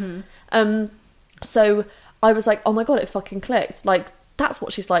questions. Mm-hmm. So I was like, oh my god, it fucking clicked. Like, that's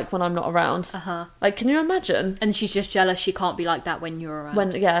what she's like when I'm not around. Uh-huh. Like, can you imagine? And she's just jealous she can't be like that when you're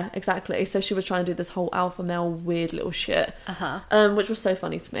around. Yeah, exactly. So she was trying to do this whole alpha male weird little shit, which was so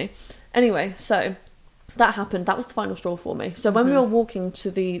funny to me. Anyway, so that happened. That was the final straw for me. So when we were walking to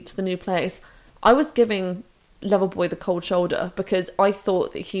the new place, I was giving Loverboy the cold shoulder because I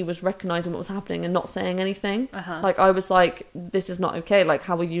thought that he was recognising what was happening and not saying anything. Like, I was like, this is not okay. Like,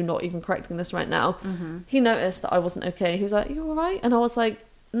 how are you not even correcting this right now? He noticed that I wasn't okay. He was like, you all right? And I was like,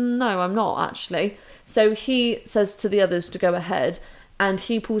 no, I'm not actually. So he says to the others to go ahead, and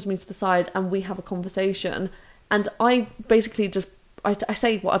he pulls me to the side and we have a conversation. And I basically just I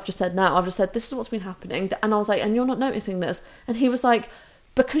say what I've just said now. I've just said, this is what's been happening. And I was like, and you're not noticing this? And he was like,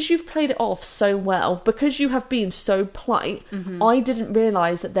 because you've played it off so well, because you have been so polite, I didn't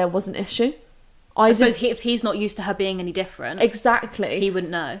realise that there was an issue. I suppose if he's not used to her being any different, Exactly. he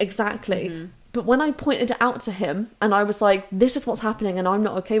wouldn't know. Exactly. But when I pointed it out to him and I was like, this is what's happening and I'm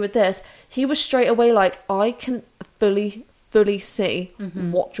not okay with this, he was straight away like, I can fully see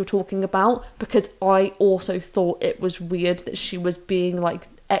what you're talking about, because I also thought it was weird that she was being like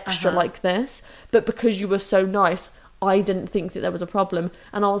extra like this, but because you were so nice, I didn't think that there was a problem.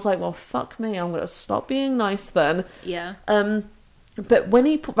 And I was like, well, fuck me, I'm gonna stop being nice then. Yeah. But when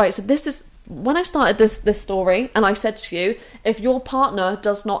he put right, so this is when I started this story, and I said to you, if your partner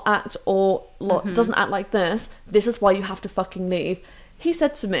does not act or doesn't act like this is why you have to fucking leave. He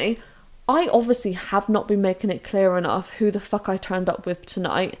said to me, I obviously have not been making it clear enough who the fuck I turned up with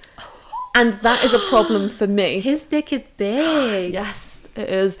tonight. And that is a problem for me. His dick is big. Yes, it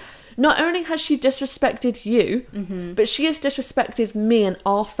is. Not only has she disrespected you, but she has disrespected me and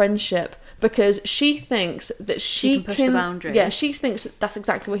our friendship because she thinks that she can push the boundaries. Yeah, she thinks that's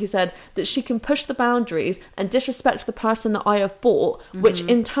exactly what he said, that she can push the boundaries and disrespect the person that I have bought, which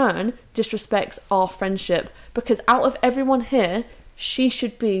in turn disrespects our friendship. Because out of everyone here, she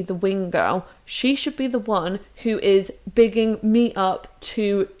should be the wing girl. She should be the one who is bigging me up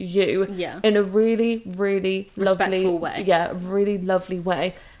to you in a really, really respectful lovely way. Yeah, really lovely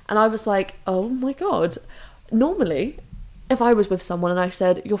way. And I was like, oh my God. Normally, if I was with someone and I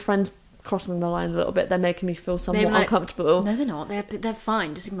said, your friend's crossing the line a little bit, they're making me feel somewhat uncomfortable. No, they're not. They're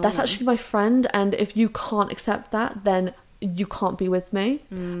fine. Just ignore That's them. actually my friend, and if you can't accept that, then you can't be with me.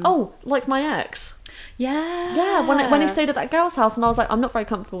 Oh, like my ex. Yeah. When he stayed at that girl's house, and I was like, I'm not very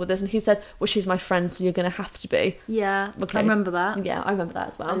comfortable with this, and he said, well, she's my friend, so you're gonna have to be. Yeah. Okay. I remember that. Yeah, I remember that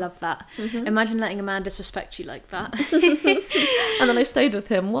as well. I love that. Imagine letting a man disrespect you like that. And then I stayed with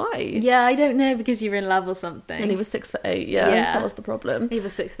him. Why? Yeah, I don't know, because you were in love or something. And he was 6'8". Yeah, that was the problem. He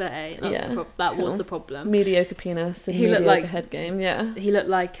was 6'8". That was the problem. Mediocre penis and He looked mediocre like- head game. Yeah, He looked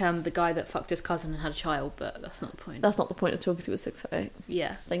like the guy that fucked his cousin and had a child, but that's not the point. that's not the point at all, because he was 6'8".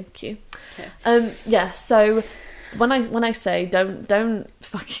 Yeah. Thank you. Okay. Yeah. So when I say don't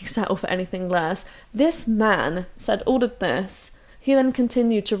fucking settle for anything less, this man said all of this. He then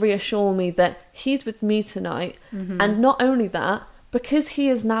continued to reassure me that he's with me tonight, and not only that, because he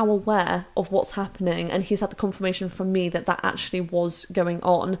is now aware of what's happening and he's had the confirmation from me that that actually was going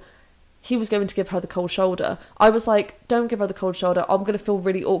on, he was going to give her the cold shoulder. I was like, don't give her the cold shoulder. I'm going to feel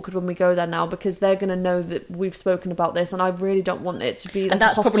really awkward when we go there now, because they're going to know that we've spoken about this, and I really don't want it to be like And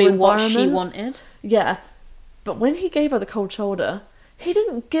that's a hostile probably what she environment. wanted. Yeah. But when he gave her the cold shoulder, he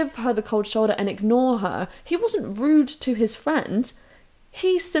didn't give her the cold shoulder and ignore her. He wasn't rude to his friend.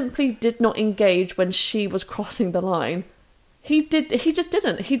 He simply did not engage when she was crossing the line. He just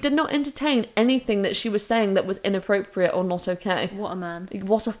didn't. He did not entertain anything that she was saying that was inappropriate or not okay. What a man.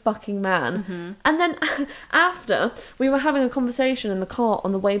 What a fucking man. And then after, we were having a conversation in the car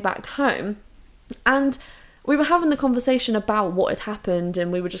on the way back home, and we were having the conversation about what had happened,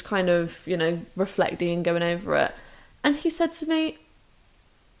 and we were just kind of, reflecting and going over it. And he said to me,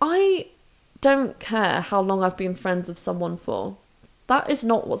 I don't care how long I've been friends with someone for. That is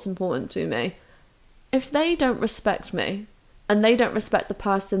not what's important to me. If they don't respect me, and they don't respect the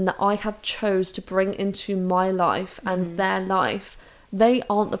person that I have chose to bring into my life and their life, they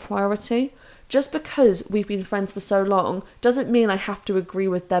aren't the priority. Just because we've been friends for so long doesn't mean I have to agree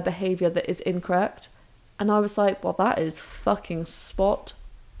with their behaviour that is incorrect. And I was like, well, that is fucking spot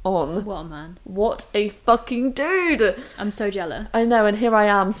on. What a man. What a fucking dude. I'm so jealous. I know, and here I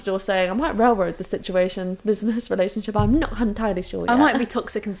am still saying I might railroad the situation, this relationship. I'm not entirely sure yet. I might be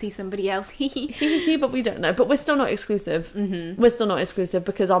toxic and see somebody else. But we don't know. But we're still not exclusive. We're still not exclusive,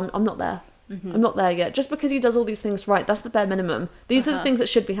 because I'm not there. I'm not there yet. Just because he does all these things right, that's the bare minimum. These are the things that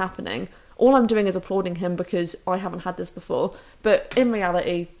should be happening. All I'm doing is applauding him because I haven't had this before. But in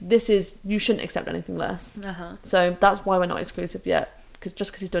reality, you shouldn't accept anything less. So that's why we're not exclusive yet. Because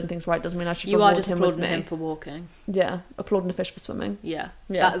just because he's doing things right doesn't mean I should You are just him with applauding me. him for walking. Yeah, applauding a fish for swimming. Yeah.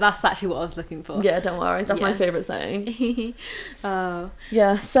 Yeah. That's actually what I was looking for. Yeah, don't worry. That's my Yeah. favourite saying. Oh.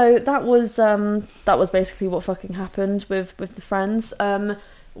 Yeah, so that was basically what fucking happened with the friends.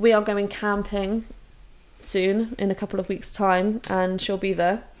 We are going camping soon, in a couple of weeks' time, and she'll be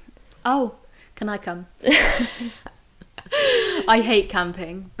there. Oh, can I come? I hate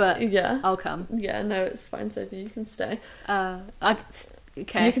camping, but Yeah. I'll come. Yeah, no, it's fine, Sophie. You can stay.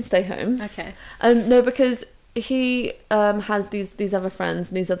 Okay. You can stay home. Okay. No, because he has these other friends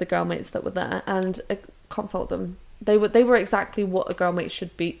and these other girl mates that were there, and I can't fault them. They were exactly what a girl mate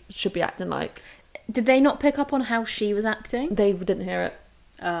should be acting like. Did they not pick up on how she was acting? They didn't hear it.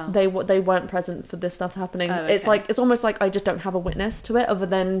 Oh. They weren't present for this stuff happening. Oh, It's okay. like, it's almost like I just don't have a witness to it other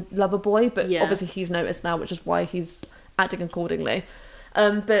than Loverboy, but Yeah. obviously he's noticed now, which is why he's acting accordingly.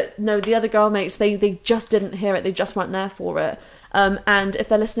 But no, the other girl mates, they just didn't hear it. They just weren't there for it. And if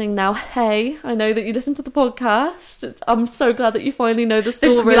they're listening now, hey, I know that you listen to the podcast. I'm so glad that you finally know the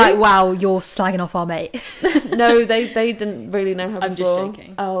They'll story. just be like, wow, you're slagging off our mate. No, they didn't really know her I'm just before.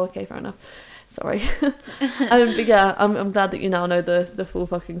 joking. Oh, okay, fair enough. Sorry. But yeah, I'm glad that you now know the full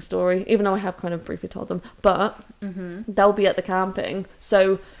fucking story, even though I have kind of briefly told them. But they'll be at the camping,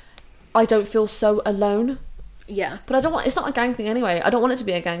 so I don't feel so alone. Yeah. But I don't want, it's not a gang thing anyway. I don't want it to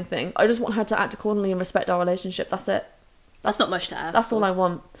be a gang thing. I just want her to act accordingly and respect our relationship. That's it. That's not much to ask. That's all I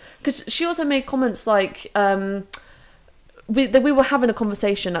want. Because she also made comments like, we were having a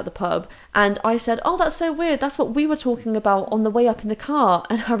conversation at the pub, and I said, oh, that's so weird. That's what we were talking about on the way up in the car.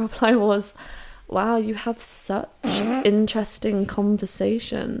 And her reply was, wow, you have such interesting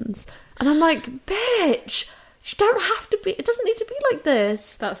conversations. And I'm like, bitch, You don't have to be. It doesn't need to be like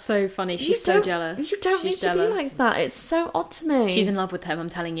this. That's so funny. You She's so don't- jealous. You don't She's need jealous. to be like that. It's so odd to me. She's in love with him. I'm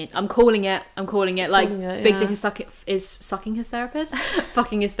telling you. I'm calling it. Like Calling it, Big yeah. Dick is sucking his therapist,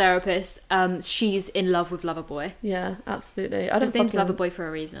 fucking his therapist. She's in love with Loverboy. Yeah, absolutely. I don't His name's fucking- Loverboy for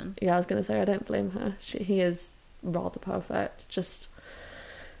a reason. Yeah, I was gonna say I don't blame her. He is rather perfect. Just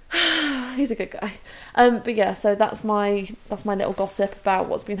he's a good guy. But yeah, so that's my little gossip about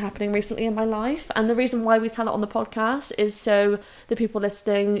what's been happening recently in my life. And the reason why we tell it on the podcast is so the people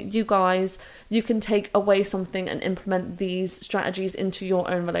listening, you guys, you can take away something and implement these strategies into your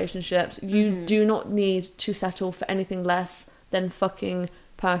own relationships. You do not need to settle for anything less than fucking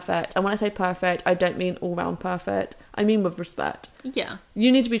perfect. And when I say perfect, I don't mean all round perfect. I mean with respect. Yeah.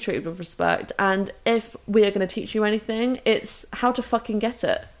 You need to be treated with respect. And if we are going to teach you anything, it's how to fucking get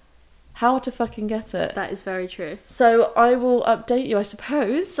it. How to fucking get it. That is very true. So I will update you, I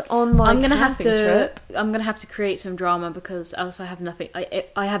suppose, on my I'm gonna have camping to. trip. I'm gonna have to create some drama because else I have nothing.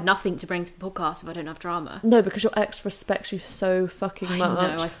 I have nothing to bring to the podcast if I don't have drama. No, because your ex respects you so fucking I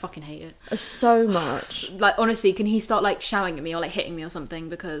much. know. I fucking hate it. So much. Like honestly, can he start like shouting at me or like hitting me or something?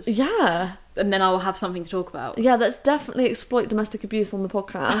 Because Yeah. and then I will have something to talk about. Yeah, let's definitely exploit domestic abuse on the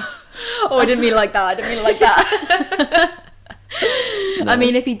podcast. Oh, I didn't mean it like that. I didn't mean it like that. I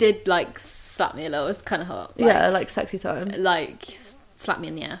mean, if he did like slap me a little, it's kind of hot. Yeah, like sexy time. Like slap me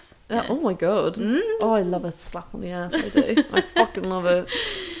in the ass. Yeah. Oh my god. Oh, I love a slap on the ass. I do. I fucking love it.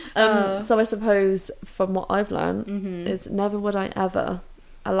 So I suppose from what I've learned is never would I ever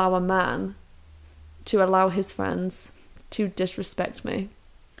allow a man to allow his friends to disrespect me.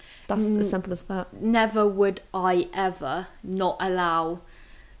 That's as simple as that. Never would I ever not allow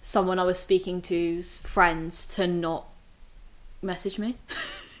someone I was speaking to's friends to not message me.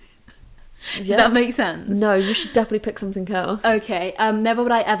 Does that make sense? No, you should definitely pick something else. Okay. Never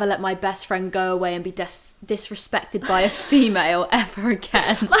would I ever let my best friend go away and be disrespected by a female ever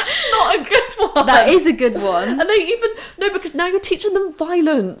again. That's not a good one. That is a good one. And they even no, because now you're teaching them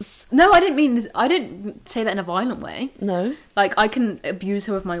violence. No, I didn't mean this. I didn't say that in a violent way. No. Like I can abuse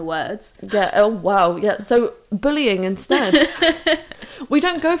her with my words. Yeah. Oh wow. Yeah. So bullying instead. We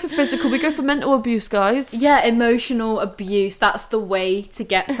don't go for physical. We go for mental abuse, guys. Yeah, emotional abuse. That's the way to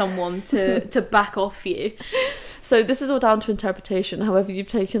get someone to back off you. So this is all down to interpretation. However you've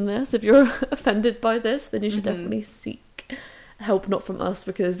taken this, if you're offended by this, then you should definitely seek help, not from us,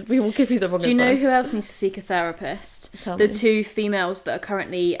 because we will give you the wrong advice. Do you know who else needs to seek a therapist? Tell the me. two females that are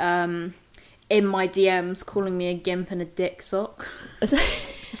currently in my DMs calling me a gimp and a dick sock.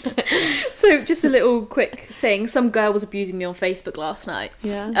 So just a little quick thing. Some girl was abusing me on Facebook last night.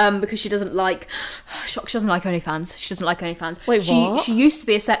 Yeah. Because she doesn't like OnlyFans. She doesn't like OnlyFans. Wait, what? She used to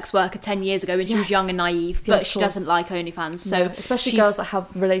be a sex worker 10 years ago when she was young and naive, Yeah, but of she course. doesn't like OnlyFans. So No, especially she's- girls that have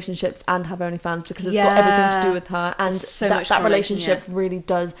relationships and have OnlyFans, because it's got everything to do with her, and So that much correlation, relationship really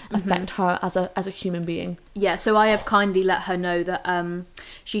does affect her as a human being. Yeah, so I have kindly let her know that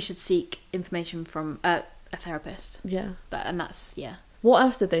she should seek information from a therapist. Yeah. And that's, yeah. What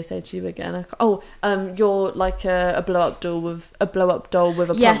else did they say to you again? You're like a blow up doll with a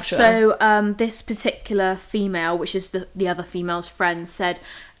puncture. Yes, so this particular female, which is the other female's friend, said,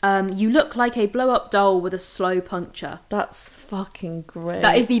 you look like a blow up doll with a slow puncture. That's fucking great.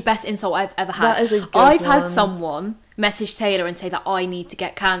 That is the best insult I've ever had. That is a good I've had one. someone message Taylor and say that I need to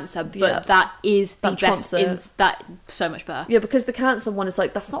get cancer, but Yeah. that is the That trumps best. it. That so much better. Yeah, because the cancer one is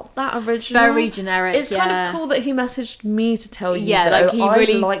like, that's not that original. It's very generic. It's kind of cool that he messaged me to tell you. Yeah, though. like he I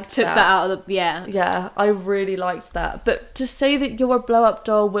really liked took that out of the Yeah, I really liked that. But to say that you're a blow up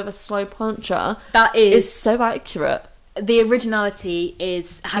doll with a slow puncher That is so accurate. the originality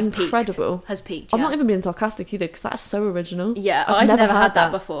has Incredible. peaked. Has peaked. I'm Yeah. not even being sarcastic either, because that's so original. Yeah, I've never had that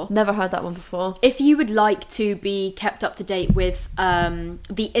before. Never heard that one before. If you would like to be kept up to date with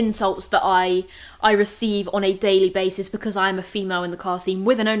the insults that I receive on a daily basis because I'm a female in the car scene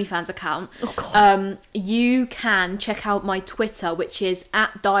with an OnlyFans account, you can check out my Twitter, which is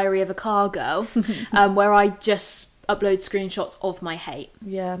 @DiaryOfACarGirl, where I just upload screenshots of my hate.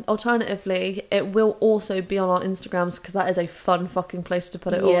 Yeah. Alternatively, it will also be on our Instagrams, because that is a fun fucking place to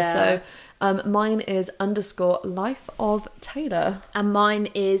put it Yeah. also. Mine is _Life of Taylor. And mine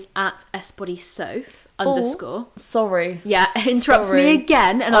is @SBodySoph _ Sorry. Yeah, interrupt Sorry. me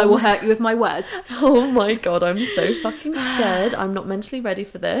again and I will hurt you with my words. Oh my god, I'm so fucking scared. I'm not mentally ready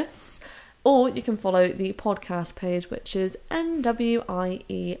for this. Or you can follow the podcast page, which is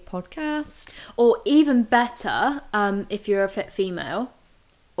NWIE Podcast. Or even better, if you're a fit female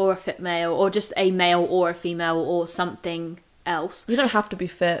or a fit male or just a male or a female or something else. You don't have to be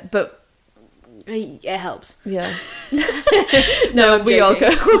fit, but It helps. Yeah. No, I'm we are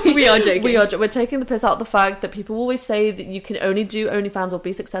joking. We are joking. We're taking the piss out of the fact that people always say that you can only do OnlyFans or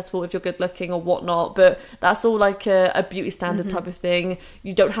be successful if you're good looking or whatnot, but that's all like a beauty standard type of thing.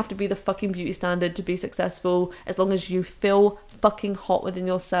 You don't have to be the fucking beauty standard to be successful, as long as you feel fucking hot within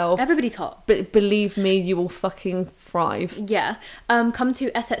yourself. Everybody's hot. But believe me, you will fucking thrive. Yeah. Come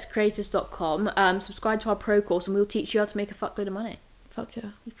to sxcreators.com, subscribe to our pro course, and we'll teach you how to make a fuckload of money. Fuck yeah.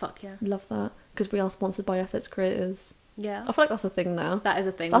 Fuck yeah. Love that. Because we are sponsored by Assets Creators. Yeah. I feel like that's a thing now. That is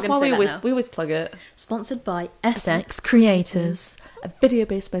a thing. That's We're why gonna say that we now. always plug it. Sponsored by SX Creators. A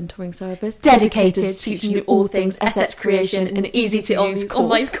video-based mentoring service Dedicated to teaching you all things assets creation in an easy-to-use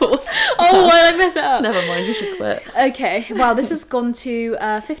online course. Oh, why did I mess it up? Never mind, you should quit. Okay. Wow, this has gone to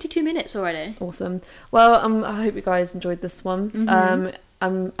 52 minutes already. Awesome. Well, I hope you guys enjoyed this one.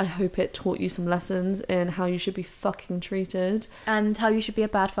 I hope it taught you some lessons in how you should be fucking treated. And how you should be a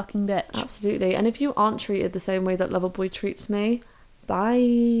bad fucking bitch. Absolutely. And if you aren't treated the same way that Loverboy treats me,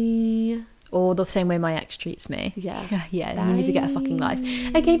 bye. Or the same way my ex treats me. Yeah. Yeah, you need to get a fucking life.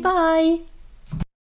 Okay, bye.